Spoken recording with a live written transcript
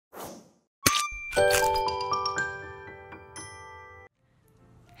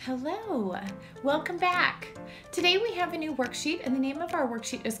Hello, welcome back. Today we have a new worksheet and the name of our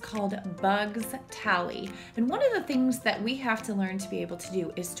worksheet is called Bugs Tally. And one of the things that we have to learn to be able to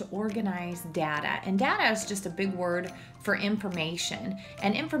do is to organize data. And data is just a big word for information.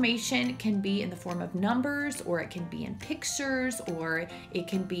 And information can be in the form of numbers, or it can be in pictures, or it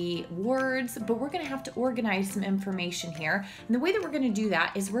can be words, but we're gonna have to organize some information here. And the way that we're gonna do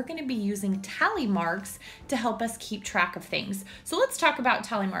that is we're gonna be using tally marks to help us keep track of things. So let's talk about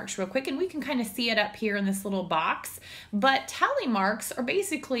tally marks real quick, and we can kind of see it up here in this little box. But tally marks are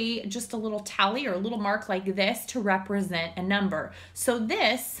basically just a little tally or a little mark like this to represent a number. So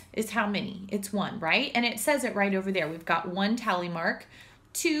this is how many? It's 1, right? And it says it right over there. We've got 1 tally mark,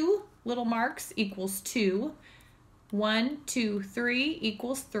 2 little marks equals 2, 1, 2, 3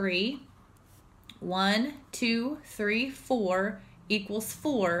 equals 3, 1, 2, 3, 4 equals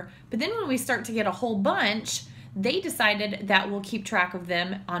 4. But then when we start to get a whole bunch, they decided that we'll keep track of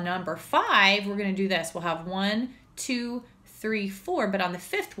them on number 5. We're going to do this. We'll have 1, 2, 3, 4, but on the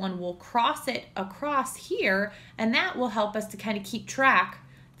 5th one, we'll cross it across here, and that will help us to kind of keep track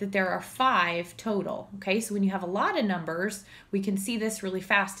that there are 5 total. Okay, so when you have a lot of numbers, we can see this really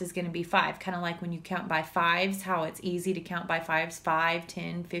fast is going to be 5, kind of like when you count by 5s, how it's easy to count by 5s, 5,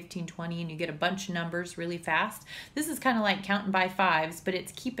 10, 15, 20, and you get a bunch of numbers really fast. This is kind of like counting by 5s, but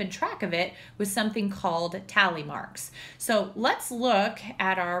it's keeping track of it with something called tally marks. So let's look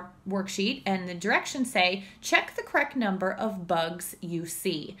at our worksheet, and the directions say, check the correct number of bugs you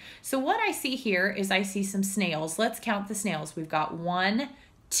see. So what I see here is I see some snails. Let's count the snails. We've got 1,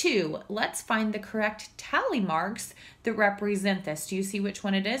 2. Let's find the correct tally marks that represent this. Do you see which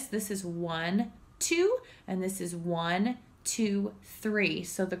one it is? This is 1, 2, and this is 1, 2, 3.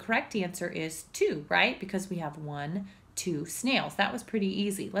 So the correct answer is 2, right? Because we have 1, 2 snails. That was pretty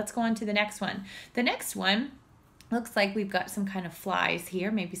easy. Let's go on to the next one. The next one looks like we've got some kind of flies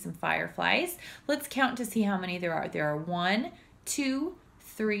here, maybe some fireflies. Let's count to see how many there are. There are 1, 2,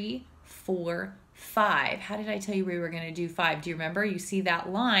 3, 4, 5. How did I tell you we were going to do 5? Do you remember? You see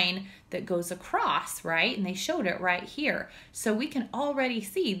that line that goes across, right? And they showed it right here. So we can already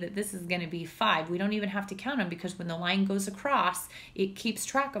see that this is going to be 5. We don't even have to count them because when the line goes across, it keeps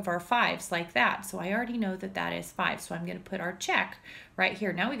track of our 5s like that. So I already know that that is 5. So I'm going to put our check right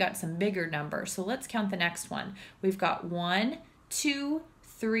here. Now we got some bigger numbers. So let's count the next one. We've got 1, 2,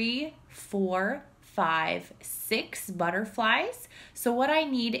 3, 4, 5, 6 butterflies. So what I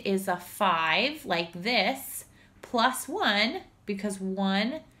need is a 5 like this plus 1, because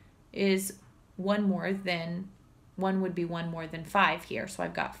 1 is 1 would be 1 more than 5 here. So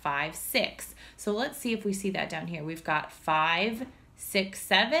I've got 5, 6. So let's see if we see that down here. We've got 5, 6,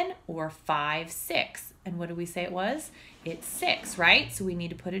 7 or 5, 6. And what did we say it was? It's 6, right? So we need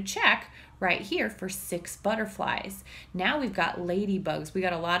to put a check right here for 6 butterflies. Now we've got ladybugs. We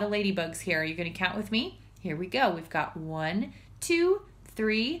got a lot of ladybugs here. Are you going to count with me? Here we go. We've got 1, 2,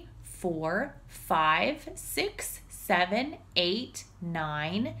 3, 4, 5, 6, 7, 8,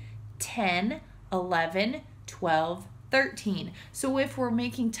 9, 10, 11, 12, 13. So if we're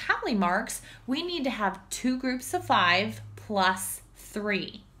making tally marks, we need to have 2 groups of 5 plus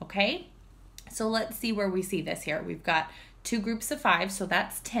 3, okay? So let's see where we see this here. We've got 2 groups of 5, so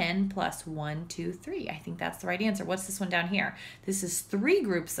that's 10 plus 1, 2, 3. I think that's the right answer. What's this one down here? This is 3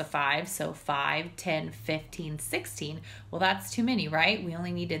 groups of 5, so 5, 10, 15, 16. Well, that's too many, right? We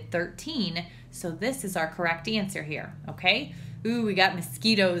only needed 13, so this is our correct answer here, okay? Ooh, we got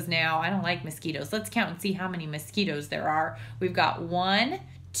mosquitoes now. I don't like mosquitoes. Let's count and see how many mosquitoes there are. We've got 1,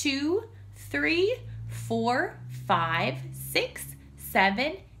 2, 3, 4, 5, 6,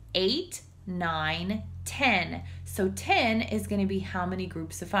 7, 8, 9, 10. So 10 is going to be how many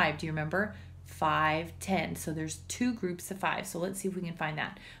groups of 5? Do you remember? 5, 10. So there's 2 groups of 5. So let's see if we can find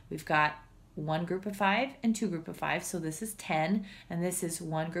that. We've got 1 group of 5 and 2 group of 5. So this is 10. And this is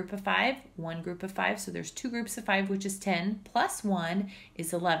 1 group of 5, 1 group of 5. So there's 2 groups of 5, which is 10. Plus 1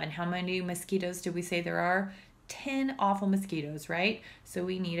 is 11. How many mosquitoes did we say there are? 10 awful mosquitoes, right? So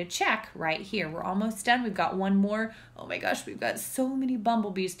we need a check right here. We're almost done. We've got 1 more. Oh my gosh, we've got so many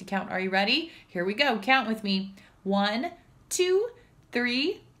bumblebees to count. Are you ready? Here we go. Count with me. 1, 2,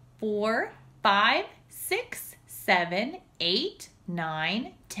 3, 4, 5, 6, 7, 8,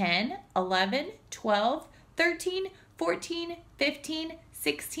 9, 10, 11, 12, 13, 14, 15,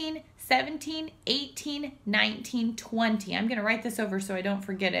 16, 17, 18, 19, 20. I'm going to write this over so I don't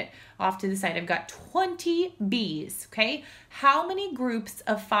forget it off to the side. I've got 20 bees, okay? How many groups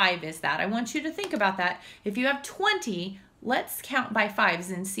of 5 is that? I want you to think about that. If you have 20, let's count by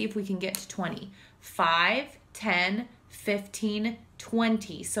 5s and see if we can get to 20. 5, 10, 15,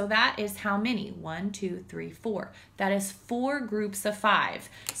 20. So that is how many? 1, 2, 3, 4. That is 4 groups of 5.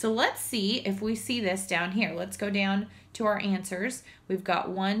 So let's see if we see this down here. Let's go down to our answers. We've got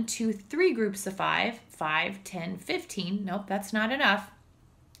 1, 2, 3 groups of 5, 5, 10, 15. Nope, that's not enough.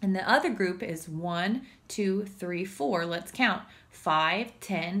 And the other group is 1, 2, 3, 4. Let's count. 5,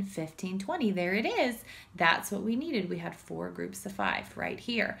 10, 15, 20. There it is. That's what we needed. We had 4 groups of 5 right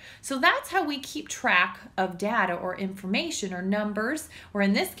here. So that's how we keep track of data or information or numbers, or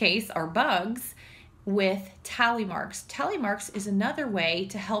in this case, our bugs, with tally marks. Tally marks is another way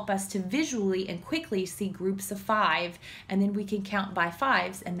to help us to visually and quickly see groups of 5, and then we can count by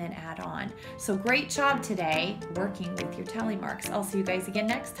 5s and then add on. So great job today working with your tally marks. I'll see you guys again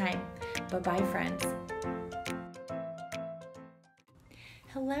next time. Bye-bye, friends.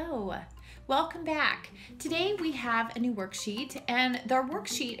 Hello. Welcome back. Today we have a new worksheet, and our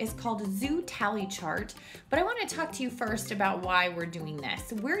worksheet is called Zoo Tally Chart, but I want to talk to you first about why we're doing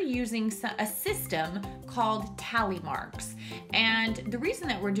this. We're using a system called tally marks, and the reason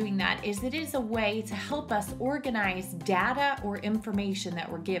that we're doing that is it is a way to help us organize data or information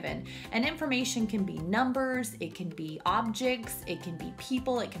that we're given. And information can be numbers, it can be objects, it can be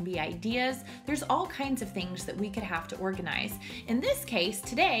people, it can be ideas. There's all kinds of things that we could have to organize. In this case,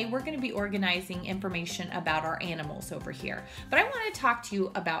 today we're going to be organizing information about our animals over here. But I want to talk to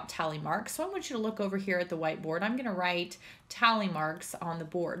you about tally marks. So I want you to look over here at the whiteboard. I'm going to write tally marks on the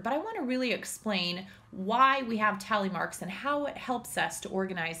board, but I want to really explain why we have tally marks and how it helps us to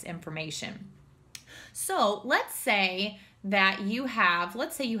organize information. So let's say that you have,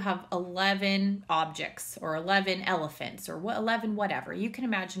 let's say you have 11 objects or 11 elephants or 11 whatever. You can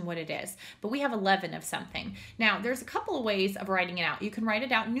imagine what it is, but we have 11 of something. Now, there's a couple of ways of writing it out. You can write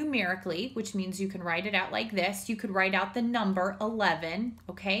it out numerically, which means you can write it out like this. You could write out the number 11,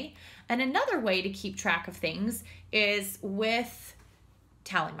 okay? And another way to keep track of things is with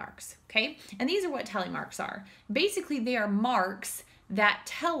tally marks, okay? And these are what tally marks are. Basically, they are marks that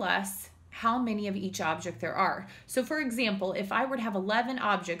tell us how many of each object there are. So for example, if I were to have 11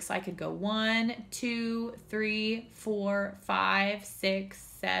 objects, I could go 1, 2, 3, 4, 5, 6,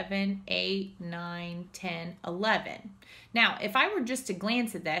 7, 8, 9, 10, 11. Now, if I were just to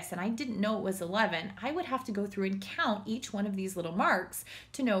glance at this and I didn't know it was 11, I would have to go through and count each one of these little marks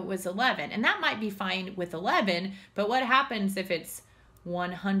to know it was 11. And that might be fine with 11, but what happens if it's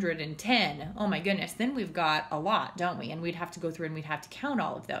 110? Oh my goodness, then we've got a lot, don't we? And we'd have to go through and we'd have to count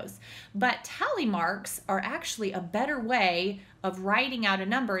all of those. But tally marks are actually a better way of writing out a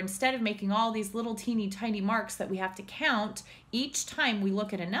number instead of making all these little teeny tiny marks that we have to count each time we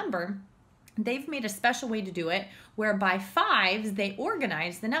look at a number. They've made a special way to do it where by 5s they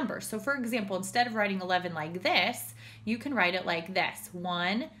organize the number. So for example, instead of writing 11 like this, you can write it like this: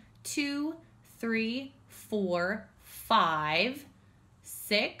 1, 2, 3, 4, 5,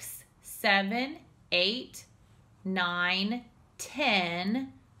 6, 7, 8, 9,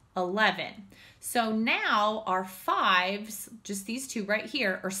 10, 11. So now our 5s, just these two right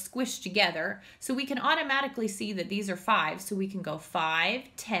here, are squished together. So we can automatically see that these are 5. So we can go 5,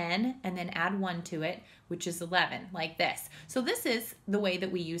 10, and then add 1 to it, which is 11, like this. So this is the way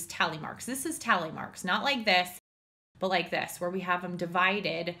that we use tally marks. This is tally marks, not like this, but like this, where we have them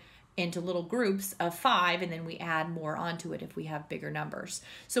divided into little groups of 5, and then we add more onto it if we have bigger numbers.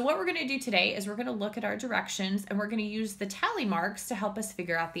 So what we're going to do today is we're going to look at our directions, and we're going to use the tally marks to help us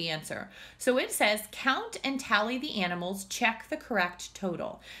figure out the answer. So it says count and tally the animals, check the correct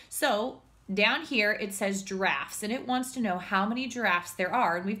total. So down here it says giraffes, and it wants to know how many giraffes there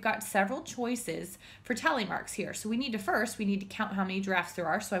are, and we've got several choices for tally marks here. So we need to count how many giraffes there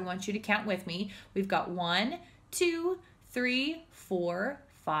are. So I want you to count with me. We've got 1, 2, 3, 4,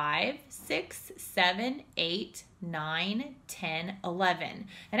 5, 6, 7, 8, 9, 10, 11.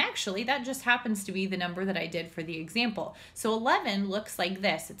 And actually, that just happens to be the number that I did for the example. So 11 looks like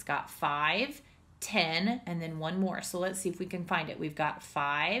this. It's got 5, 10, and then one more. So let's see if we can find it. We've got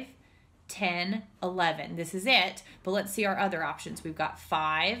 5, 10, 11. This is it, but let's see our other options. We've got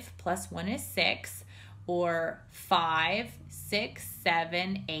 5 plus 1 is 6, or 5, 6,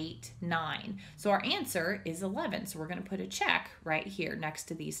 7, 8, 9. So our answer is 11. So we're going to put a check right here next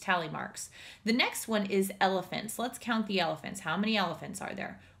to these tally marks. The next one is elephants. Let's count the elephants. How many elephants are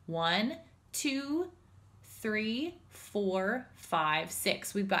there? 1, 2, 3, 4, 5,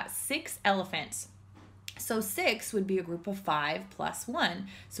 6. We've got 6 elephants. So 6 would be a group of 5 plus 1.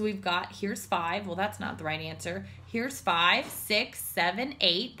 So we've got, here's 5. Well, that's not the right answer. Here's 5, 6, 7,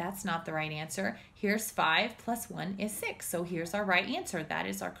 8. That's not the right answer. Here's 5 plus 1 is 6. So here's our right answer. That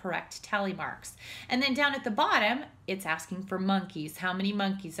is our correct tally marks. And then down at the bottom, it's asking for monkeys. How many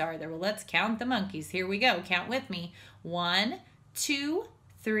monkeys are there? Well, let's count the monkeys. Here we go. Count with me. 1, 2,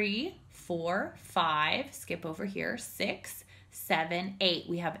 3, 4, 5, skip over here, 6, 7, 8.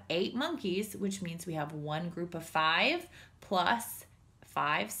 We have 8 monkeys, which means we have one group of 5 plus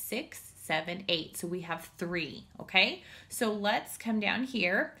 5, 6, 7, 8. So we have 3, okay? So let's come down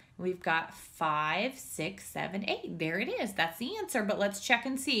here. We've got 5, 6, 7, 8. There it is. That's the answer, but let's check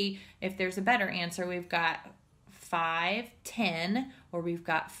and see if there's a better answer. We've got 5, 10, or we've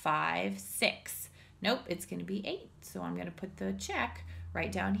got 5, 6. Nope, it's going to be 8. So I'm going to put the check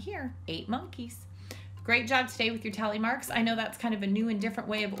right down here, 8 monkeys. Great job today with your tally marks. I know that's kind of a new and different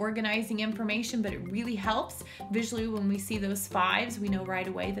way of organizing information, but it really helps. Visually, when we see those 5s, we know right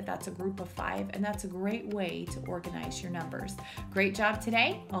away that that's a group of 5, and that's a great way to organize your numbers. Great job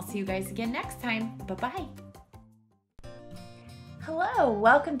today. I'll see you guys again next time. Bye-bye. Hello,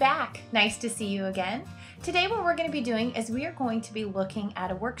 welcome back. Nice to see you again. Today what we're going to be doing is we are going to be looking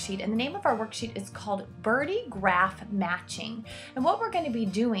at a worksheet, and the name of our worksheet is called Birdie Graph Matching. And what we're going to be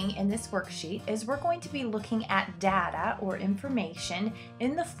doing in this worksheet is we're going to be looking at data or information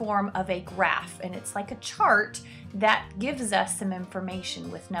in the form of a graph, and it's like a chart that gives us some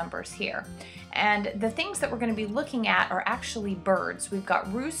information with numbers here. And the things that we're going to be looking at are actually birds. We've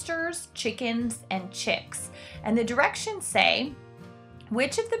got roosters, chickens, and chicks. And the directions say,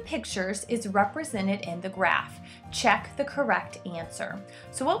 which of the pictures is represented in the graph? Check the correct answer.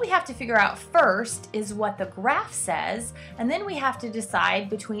 So what we have to figure out first is what the graph says, and then we have to decide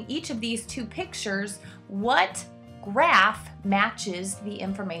between each of these two pictures what graph matches the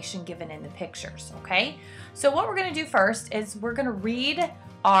information given in the pictures, okay? So what we're going to do first is we're going to read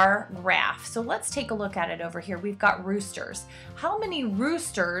our graph. So let's take a look at it over here. We've got roosters. How many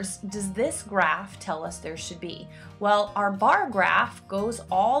roosters does this graph tell us there should be? Well, our bar graph goes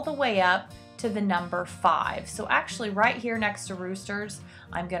all the way up to the number 5. So actually right here next to roosters,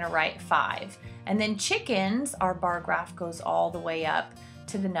 I'm going to write 5. And then chickens, our bar graph goes all the way up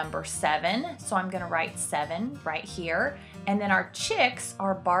to the number 7. So I'm going to write 7 right here. And then our chicks,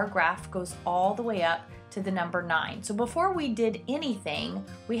 our bar graph goes all the way up to the number 9. So before we did anything,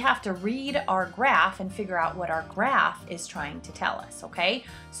 we have to read our graph and figure out what our graph is trying to tell us, okay?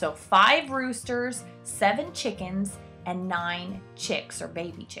 So 5 roosters, 7 chickens, and 9 chicks or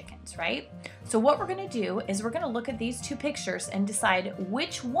baby chickens, right? So what we're going to do is we're going to look at these two pictures and decide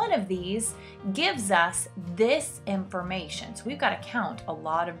which one of these gives us this information. So we've got to count a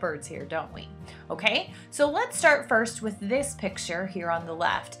lot of birds here, don't we? Okay, so let's start first with this picture here on the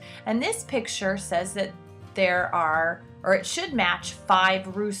left. And this picture says that there are, or it should match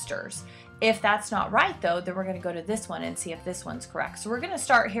 5 roosters. If that's not right though, then we're going to go to this one and see if this one's correct. So we're going to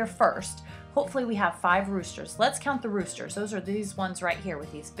start here first. Hopefully we have 5 roosters. Let's count the roosters. Those are these ones right here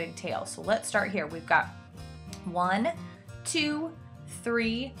with these big tails. So let's start here. We've got 1, 2,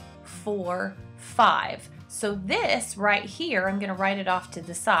 3, 4, 5. So this right here, I'm going to write it off to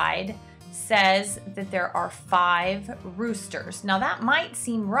the side, says that there are 5 roosters. Now that might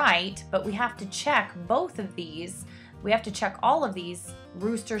seem right, but we have to check both of these. We have to check all of these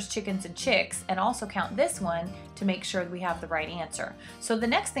roosters, chickens, and chicks, and also count this one to make sure that we have the right answer. So the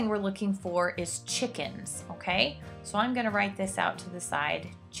next thing we're looking for is chickens, okay? So I'm going to write this out to the side,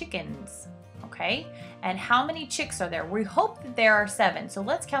 chickens, okay? And how many chicks are there? We hope that there are 7, so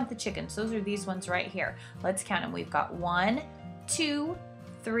let's count the chickens. Those are these ones right here. Let's count them. We've got 1, 2,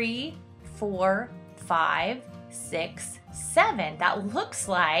 3, 4, 5, 6, 7. That looks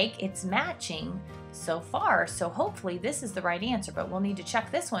like it's matching so far, so hopefully this is the right answer, but we'll need to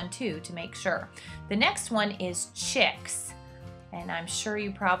check this one too to make sure. The next one is chicks, and I'm sure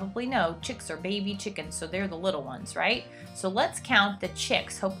you probably know chicks are baby chickens, so they're the little ones, right? So let's count the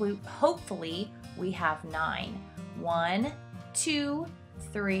chicks. Hopefully we have 9. 1, 2,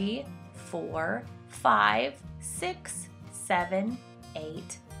 3, 4, 5, 6, 7,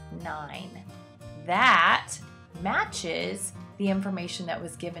 8, 9. That matches the information that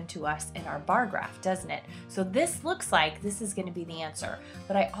was given to us in our bar graph, doesn't it? So this looks like this is going to be the answer,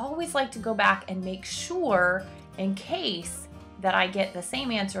 but I always like to go back and make sure in case that I get the same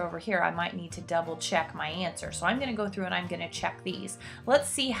answer over here, I might need to double check my answer. So I'm going to go through and I'm going to check these. Let's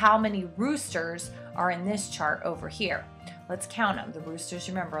see how many roosters are in this chart over here. Let's count them. The roosters,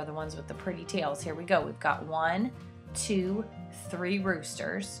 remember, are the ones with the pretty tails. Here we go. We've got 1, 2, 3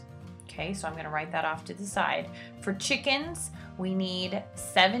 roosters. Okay, so I'm going to write that off to the side. For chickens, we need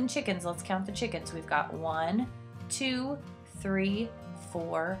 7 chickens. Let's count the chickens. We've got 1, 2, 3,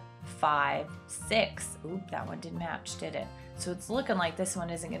 4, 5, 6. Oop, that one didn't match, did it? So it's looking like this one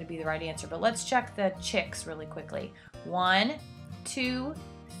isn't going to be the right answer, but let's check the chicks really quickly. 1, 2,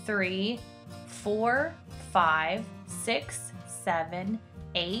 3, 4, 5, 6, 7,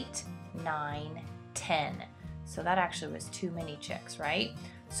 8, 9, 10. So that actually was too many chicks, right?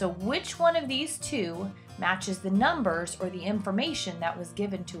 So which one of these two matches the numbers or the information that was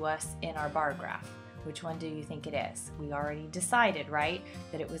given to us in our bar graph? Which one do you think it is? We already decided, right,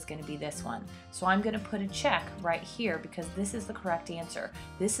 that it was going to be this one. So I'm going to put a check right here because this is the correct answer.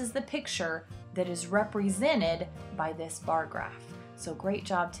 This is the picture that is represented by this bar graph. So great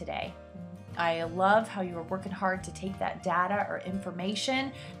job today. I love how you were working hard to take that data or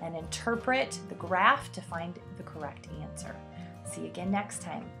information and interpret the graph to find the correct answer. See you again next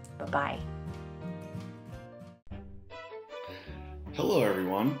time. Bye-bye. Hello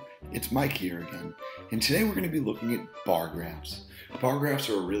everyone, it's Mike here again, and today we're going to be looking at bar graphs. Bar graphs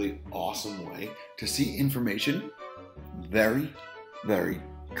are a really awesome way to see information very, very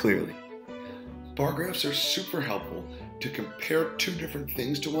clearly. Bar graphs are super helpful to compare two different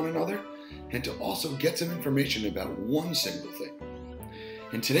things to one another and to also get some information about one single thing.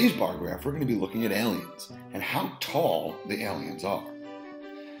 In today's bar graph, we're going to be looking at aliens and how tall the aliens are.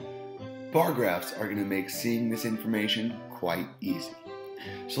 Bar graphs are going to make seeing this information quite easy.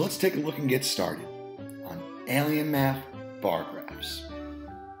 So let's take a look and get started on alien math bar graphs.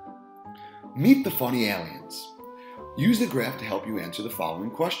 Meet the funny aliens. Use the graph to help you answer the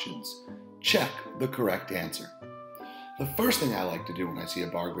following questions. Check the correct answer. The first thing I like to do when I see a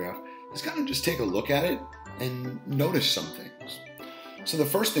bar graph is kind of just take a look at it and notice some things. So the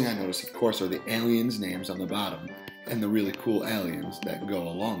first thing I notice, of course, are the aliens' names on the bottom and the really cool aliens that go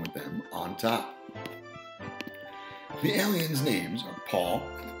along with them on top. The aliens' names are Paul,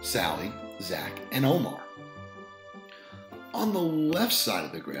 Sally, Zach, and Omar. On the left side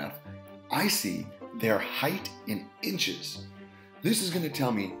of the graph, I see their height in inches. This is going to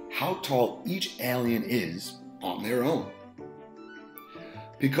tell me how tall each alien is on their own.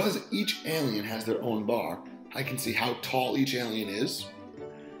 Because each alien has their own bar, I can see how tall each alien is,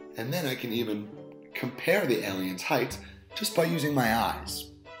 and then I can even compare the aliens' heights just by using my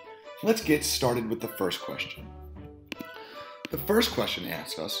eyes. Let's get started with the first question. The first question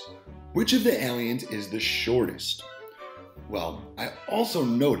asks us, which of the aliens is the shortest? Well, I also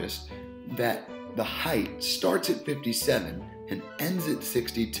noticed that the height starts at 57 and ends at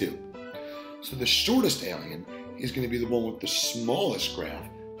 62. So the shortest alien is going to be the one with the smallest graph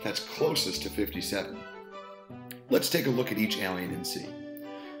that's closest to 57. Let's take a look at each alien and see.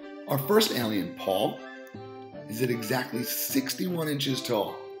 Our first alien, Paul, is at exactly 61 inches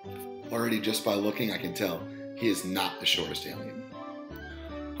tall. Already just by looking, I can tell he is not the shortest alien.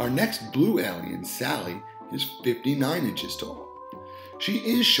 Our next blue alien, Sally, is 59 inches tall. She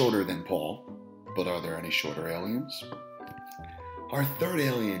is shorter than Paul, but are there any shorter aliens? Our third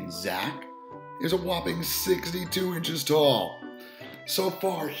alien, Zach, is a whopping 62 inches tall. So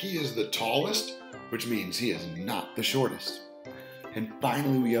far, he is the tallest, which means he is not the shortest. And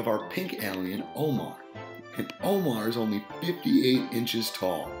finally, we have our pink alien, Omar. And Omar is only 58 inches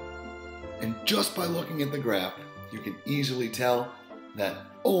tall. And just by looking at the graph, you can easily tell that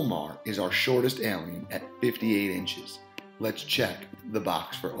Omar is our shortest alien at 58 inches. Let's check the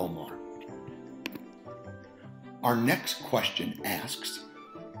box for Omar. Our next question asks,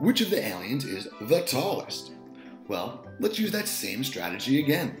 which of the aliens is the tallest? Well, let's use that same strategy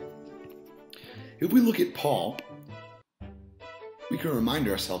again. If we look at Paul, we can remind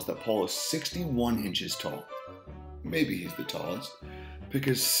ourselves that Paul is 61 inches tall. Maybe he's the tallest,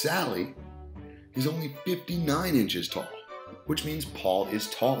 because Sally is only 59 inches tall, which means Paul is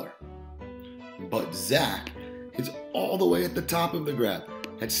taller. But Zach is all the way at the top of the graph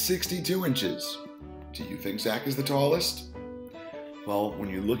at 62 inches. Do you think Zach is the tallest? Well, when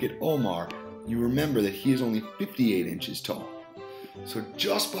you look at Omar, you remember that he is only 58 inches tall. So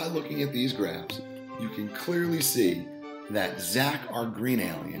just by looking at these graphs, you can clearly see that Zach, our green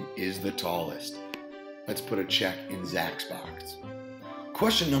alien, is the tallest. Let's put a check in Zach's box.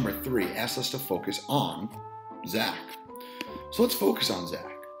 Question number 3 asks us to focus on Zach. So let's focus on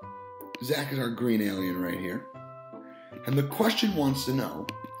Zach. Zach is our green alien right here. And the question wants to know,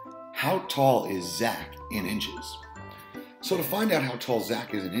 how tall is Zach in inches? So to find out how tall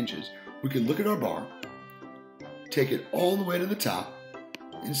Zach is in inches, we can look at our bar, take it all the way to the top,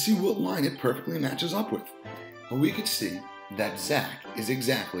 and see what line it perfectly matches up with. And we can see that Zach is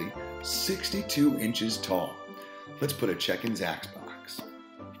exactly 62 inches tall. Let's put a check in Zach's box.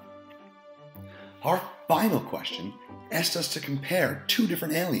 Our final question asked us to compare two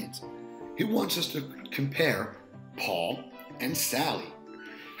different aliens. It wants us to compare Paul and Sally.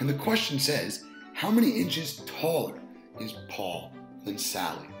 And the question says, how many inches taller is Paul than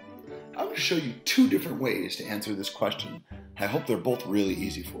Sally? I'm going to show you two different ways to answer this question. I hope they're both really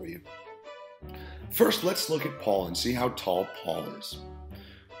easy for you. First, let's look at Paul and see how tall Paul is.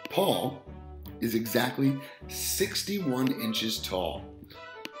 Paul is exactly 61 inches tall.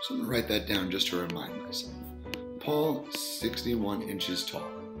 So I'm going to write that down just to remind myself. Paul, 61 inches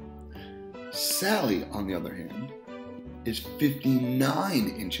tall. Sally, on the other hand, is 59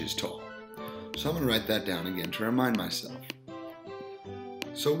 inches tall. So I'm going to write that down again to remind myself.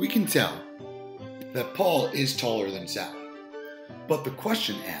 So we can tell that Paul is taller than Sally. But the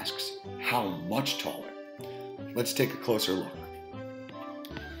question asks, how much taller? Let's take a closer look.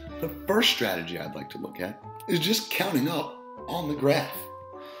 The first strategy I'd like to look at is just counting up on the graph.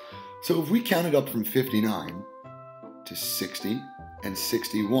 So if we counted up from 59 to 60 and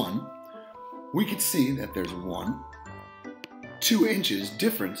 61, we could see that there's 2 inches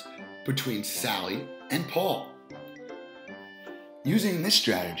difference between Sally and Paul. Using this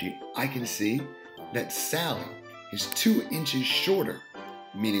strategy, I can see that Sally is 2 inches shorter,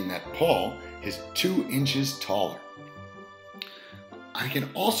 meaning that Paul is 2 inches taller. I can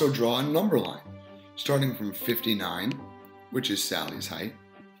also draw a number line, starting from 59, which is Sally's height.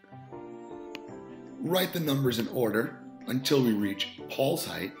 Write the numbers in order until we reach Paul's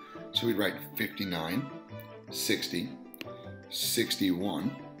height. So we'd write 59, 60,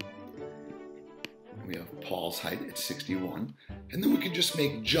 61. We have Paul's height at 61. And then we can just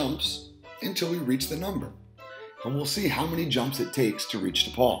make jumps until we reach the number. And we'll see how many jumps it takes to reach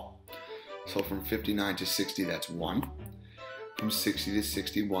to Paul. So from 59 to 60, that's 1. From 60 to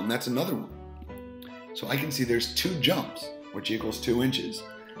 61, that's another 1. So I can see there's 2 jumps, which equals 2 inches.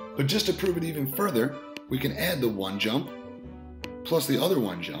 But just to prove it even further, we can add the 1 jump plus the other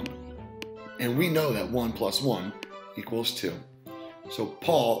 1 jump. And we know that 1 plus 1 equals 2. So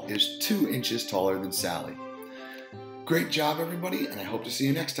Paul is 2 inches taller than Sally. Great job, everybody, and I hope to see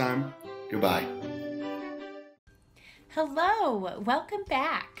you next time. Goodbye. Hello, welcome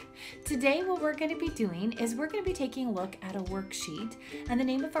back. Today what we're going to be doing is we're going to be taking a look at a worksheet, and the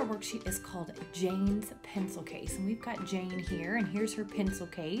name of our worksheet is called Jane's Pencil Case. And we've got Jane here, and here's her pencil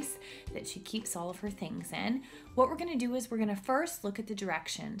case that she keeps all of her things in. What we're going to do is we're going to first look at the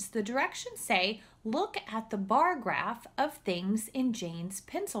directions. The directions say, look at the bar graph of things in Jane's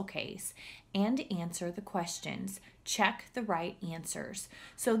pencil case and answer the questions. Check the right answers.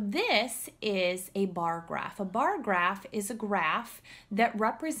 So this is a bar graph. A bar graph is a graph that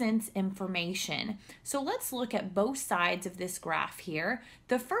represents information. So let's look at both sides of this graph here.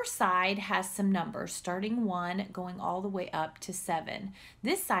 The first side has some numbers, starting 1, going all the way up to 7.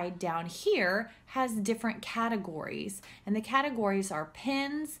 This side down here has different categories, and the categories are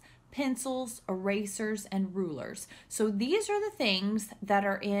pens, pencils, erasers, and rulers. So these are the things that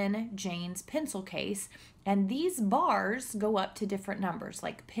are in Jane's pencil case, and these bars go up to different numbers,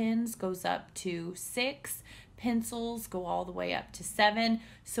 like pens goes up to 6, pencils go all the way up to 7.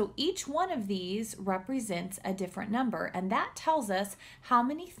 So each one of these represents a different number, and that tells us how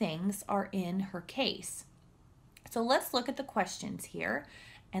many things are in her case. So let's look at the questions here,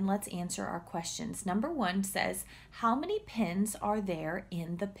 and let's answer our questions. Number 1 says, how many pens are there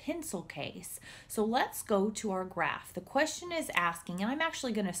in the pencil case? So let's go to our graph. The question is asking, and I'm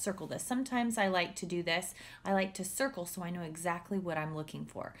actually going to circle this. Sometimes I like to do this. I like to circle so I know exactly what I'm looking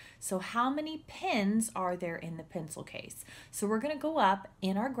for. So how many pens are there in the pencil case? So we're going to go up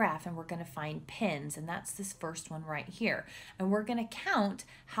in our graph and we're going to find pens, and that's this first one right here. And we're going to count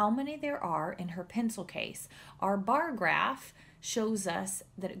how many there are in her pencil case. Our bar graph shows us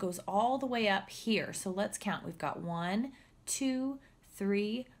that it goes all the way up here. So let's count. We've got 1, 2,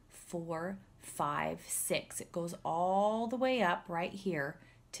 3, 4, 5, 6. It goes all the way up right here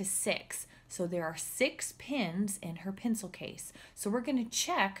to 6. So there are 6 pens in her pencil case. So we're going to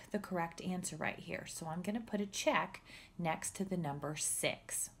check the correct answer right here. So I'm going to put a check next to the number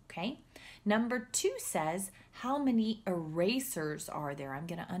 6. Okay. Number 2 says, how many erasers are there? I'm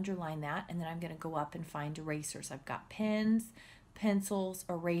going to underline that, and then I'm going to go up and find erasers. I've got pens, pencils,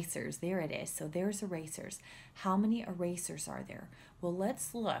 erasers. There it is. So there's erasers. How many erasers are there? Well,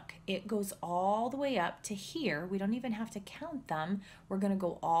 let's look. It goes all the way up to here. We don't even have to count them. We're going to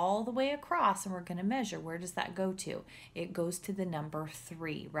go all the way across, and we're going to measure. Where does that go to? It goes to the number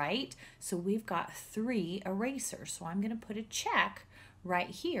 3, right? So we've got 3 erasers. So I'm going to put a check right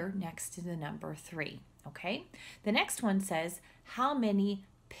here next to the number 3, okay? The next one says, how many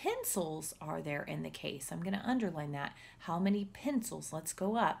pencils are there in the case? I'm going to underline that. How many pencils? Let's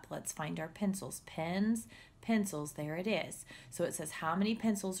go up. Let's find our pencils. Pens, pencils, there it is. So it says how many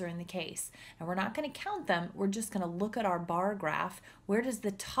pencils are in the case. And we're not going to count them. We're just going to look at our bar graph. Where does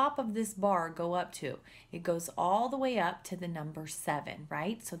the top of this bar go up to? It goes all the way up to the number 7,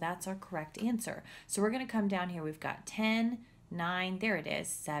 right? So that's our correct answer. So we're going to come down here. We've got 10, 9, there it is,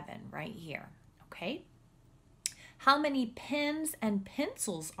 7 right here, okay? How many pens and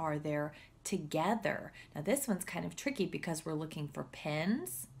pencils are there together. Now this one's kind of tricky because we're looking for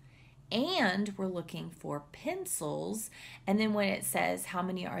pens and we're looking for pencils. And then when it says how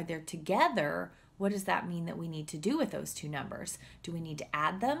many are there together, what does that mean that we need to do with those two numbers? Do we need to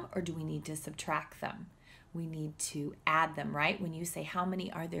add them or do we need to subtract them? We need to add them, right? When you say how many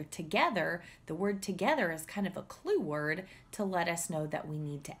are there together, the word together is kind of a clue word to let us know that we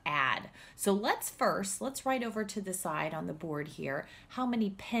need to add. So let's write over to the side on the board here, how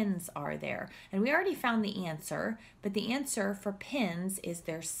many pens are there? And we already found the answer, but the answer for pens is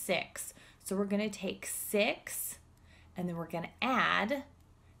there's 6. So we're going to take 6 and then we're going to add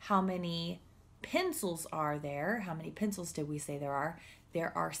how many pencils are there. How many pencils did we say there are?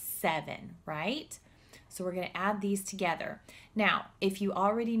 There are 7, right? So we're going to add these together. Now, if you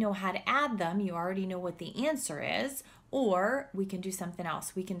already know how to add them, you already know what the answer is, or we can do something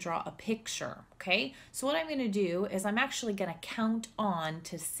else. We can draw a picture, okay? So what I'm going to do is I'm actually going to count on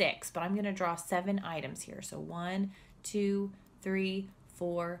to 6, but I'm going to draw 7 items here. So 1, 2, 3,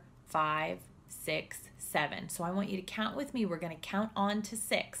 4, 5, 6, 7. So I want you to count with me. We're going to count on to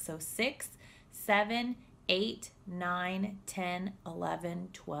 6. So 6, 7, 8, 9, 10, 11,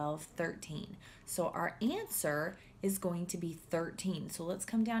 12, 13. So our answer is going to be 13. So let's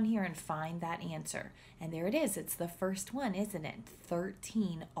come down here and find that answer. And there it is. It's the first one, isn't it?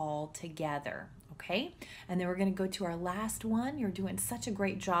 13 all together. Okay? And then we're going to go to our last one. You're doing such a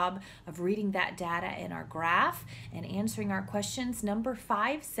great job of reading that data in our graph and answering our questions. Number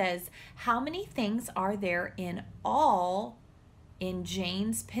 5 says, how many things are there in all in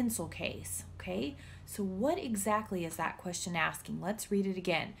Jane's pencil case? Okay? So what exactly is that question asking? Let's read it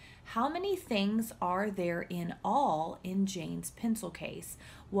again. How many things are there in all in Jane's pencil case?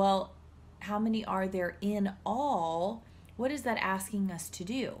 Well, how many are there in all? What is that asking us to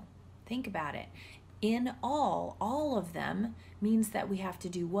do? Think about it. In all of them means that we have to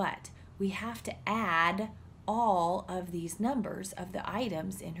do what? We have to add all of these numbers of the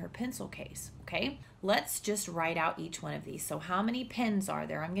items in her pencil case, okay? Let's just write out each one of these. So how many pens are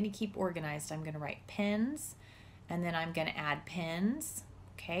there? I'm going to keep organized. I'm going to write pens, and then I'm going to add pens,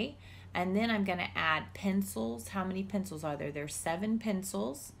 okay? And then I'm going to add pencils. How many pencils are there? There's 7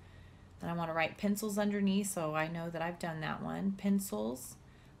 pencils. And I want to write pencils underneath so I know that I've done that one. Pencils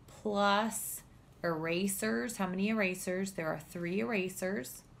plus erasers. How many erasers? There are 3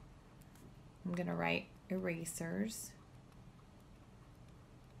 erasers. I'm going to write erasers.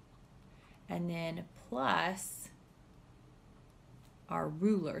 And then plus our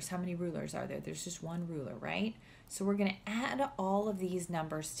rulers. How many rulers are there? There's just 1 ruler, right? So we're going to add all of these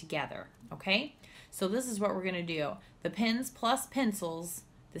numbers together, okay? So this is what we're going to do. The pens plus pencils,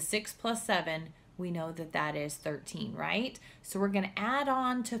 the 6 plus 7, we know that that is 13, right? So we're going to add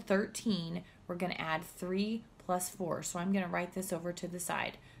on to 13. We're going to add 3 plus 4. So I'm going to write this over to the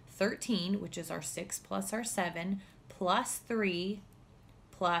side. 13, which is our 6 plus our 7, plus 3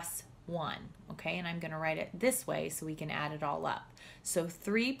 plus 1, okay? And I'm going to write it this way so we can add it all up. So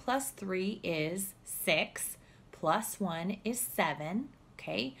 3 plus 3 is 6, plus 1 is 7,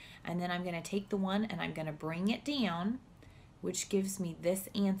 okay? And then I'm going to take the 1 and I'm going to bring it down, which gives me this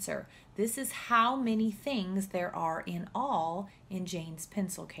answer. This is how many things there are in all in Jane's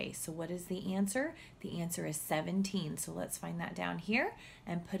pencil case. So what is the answer? The answer is 17. So let's find that down here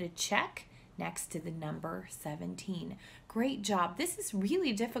and put a check next to the number 17. Great job. This is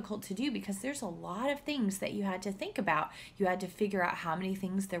really difficult to do because there's a lot of things that you had to think about. You had to figure out how many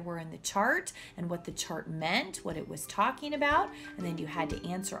things there were in the chart and what the chart meant, what it was talking about, and then you had to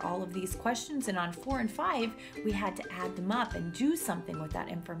answer all of these questions. And on 4 and 5, we had to add them up and do something with that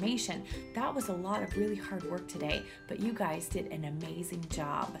information. That was a lot of really hard work today, but you guys did an amazing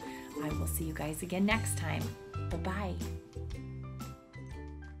job. I will see you guys again next time. Bye-bye.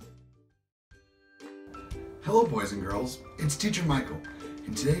 Hello boys and girls, it's Teacher Michael,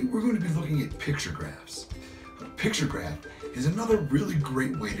 and today we're going to be looking at picture graphs. A picture graph is another really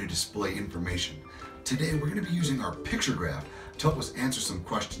great way to display information. Today we're going to be using our picture graph to help us answer some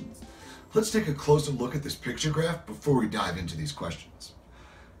questions. Let's take a closer look at this picture graph before we dive into these questions.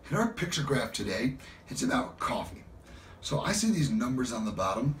 In our picture graph today, it's about coffee. So I see these numbers on the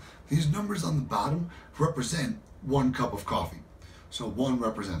bottom. These numbers on the bottom represent 1 cup of coffee. So 1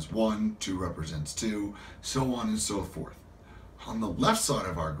 represents 1, 2 represents 2, so on and so forth. On the left side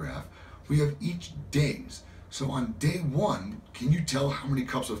of our graph, we have each days. So on day 1, can you tell how many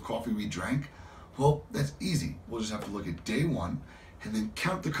cups of coffee we drank? Well, that's easy. We'll just have to look at day 1 and then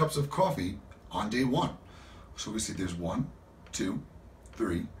count the cups of coffee on day 1. So we see there's 1, 2,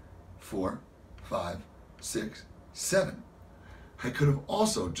 3, 4, 5, 6, 7. I could have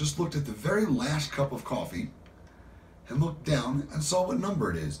also just looked at the very last cup of coffee and looked down and saw what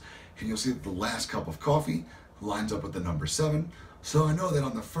number it is. And you'll see that the last cup of coffee lines up with the number 7. So I know that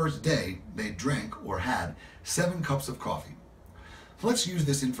on the first day they drank or had 7 cups of coffee. Let's use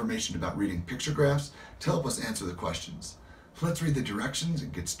this information about reading picture graphs to help us answer the questions. Let's read the directions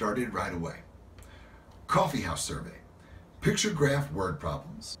and get started right away. Coffee house survey. Picture graph word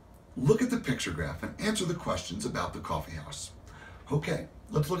problems. Look at the picture graph and answer the questions about the coffee house. Okay,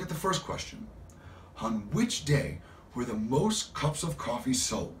 let's look at the first question. On which day were the most cups of coffee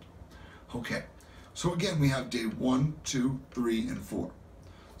sold? Okay, so again we have day 1, 2, 3, and 4.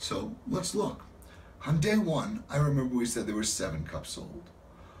 So let's look. On day 1, I remember we said there were 7 cups sold.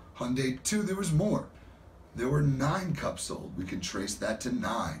 On day 2, there was more. There were 9 cups sold. We can trace that to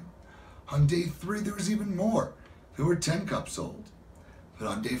 9. On day 3, there was even more. There were 10 cups sold. But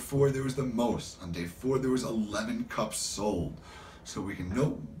on day 4, there was the most. On day 4, there was 11 cups sold. So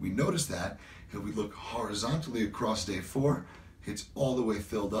we notice that if we look horizontally across day 4, it's all the way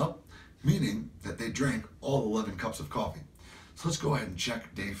filled up, meaning that they drank all 11 cups of coffee. So let's go ahead and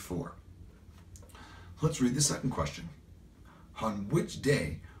check day 4. Let's read the second question. On which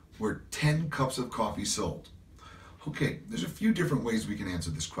day were 10 cups of coffee sold? Okay, there's a few different ways we can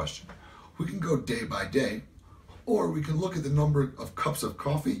answer this question. We can go day by day, or we can look at the number of cups of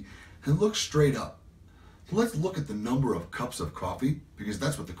coffee and look straight up. Let's look at the number of cups of coffee because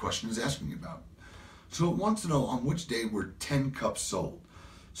that's what the question is asking about. So it wants to know on which day were 10 cups sold.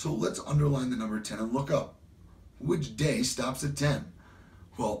 So let's underline the number 10 and look up. Which day stops at 10?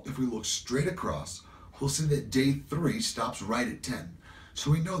 Well, if we look straight across, we'll see that day 3 stops right at 10.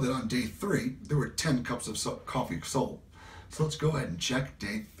 So we know that on day 3, there were 10 cups of coffee sold. So let's go ahead and check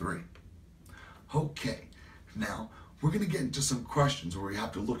day 3. Okay, now we're going to get into some questions where we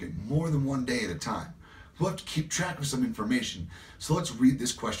have to look at more than one day at a time. We'll have to keep track of some information, so let's read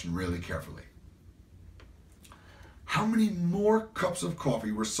this question really carefully. How many more cups of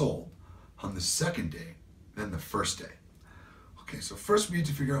coffee were sold on the second day than the first day? Okay, so first we need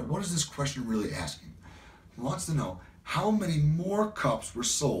to figure out what is this question really asking. It wants to know how many more cups were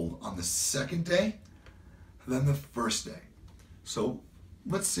sold on the second day than the first day. So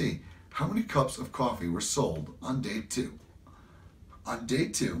let's see, how many cups of coffee were sold on day 2? On day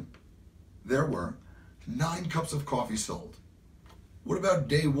 2, there were 9 cups of coffee sold. What about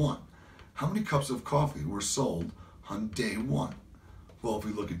day 1? How many cups of coffee were sold on day 1? Well, if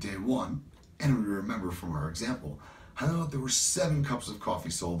we look at day 1, and we remember from our example, I know that there were 7 cups of coffee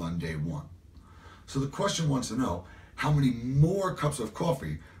sold on day 1. So the question wants to know how many more cups of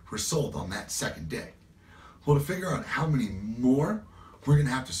coffee were sold on that second day. Well, to figure out how many more, we're going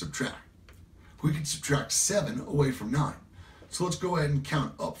to have to subtract. We can subtract 7 away from 9. So let's go ahead and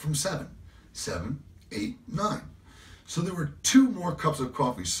count up from 7. 7, 8, 9. So there were 2 more cups of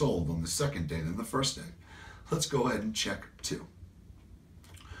coffee sold on the second day than the first day. Let's go ahead and check 2.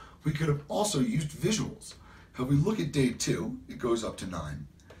 We could have also used visuals. If we look at day 2, it goes up to 9,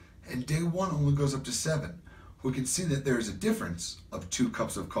 and day 1 only goes up to 7. We can see that there is a difference of 2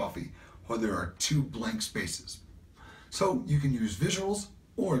 cups of coffee, or there are 2 blank spaces. So you can use visuals,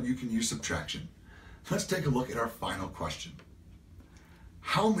 or you can use subtraction. Let's take a look at our final question.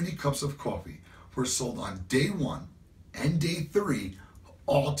 How many cups of coffee were sold on day 1 and day 3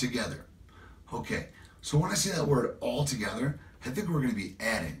 all together? Okay, so when I see that word all together, I think we're going to be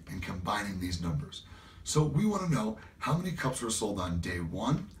adding and combining these numbers. So we want to know how many cups were sold on day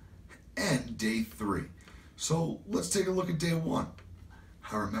 1 and day 3. So let's take a look at day 1.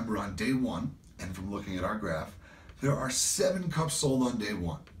 I remember on day 1, and from looking at our graph, there are 7 cups sold on day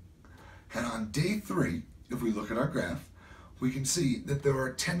 1. And on day 3, if we look at our graph, we can see that there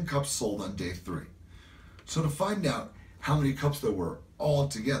are 10 cups sold on day 3. So to find out how many cups there were all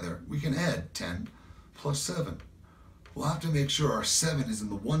together, we can add 10 plus 7. We'll have to make sure our 7 is in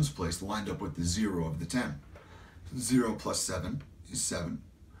the ones place lined up with the 0 of the 10. 0 plus 7 is 7,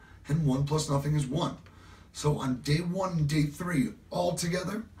 and 1 plus nothing is 1. So on day 1 and day 3 all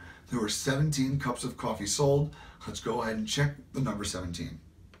together, there were 17 cups of coffee sold. Let's go ahead and check the number 17.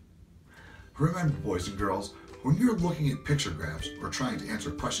 Remember, boys and girls, when you're looking at picture graphs or trying to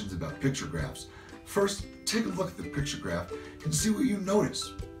answer questions about picture graphs, first take a look at the picture graph and see what you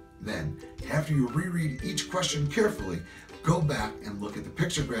notice. Then, after you reread each question carefully, go back and look at the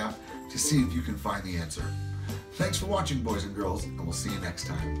picture graph to see if you can find the answer. Thanks for watching, boys and girls, and we'll see you next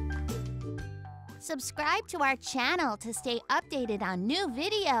time. Subscribe to our channel to stay updated on new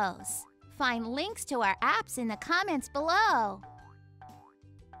videos. Find links to our apps in the comments below.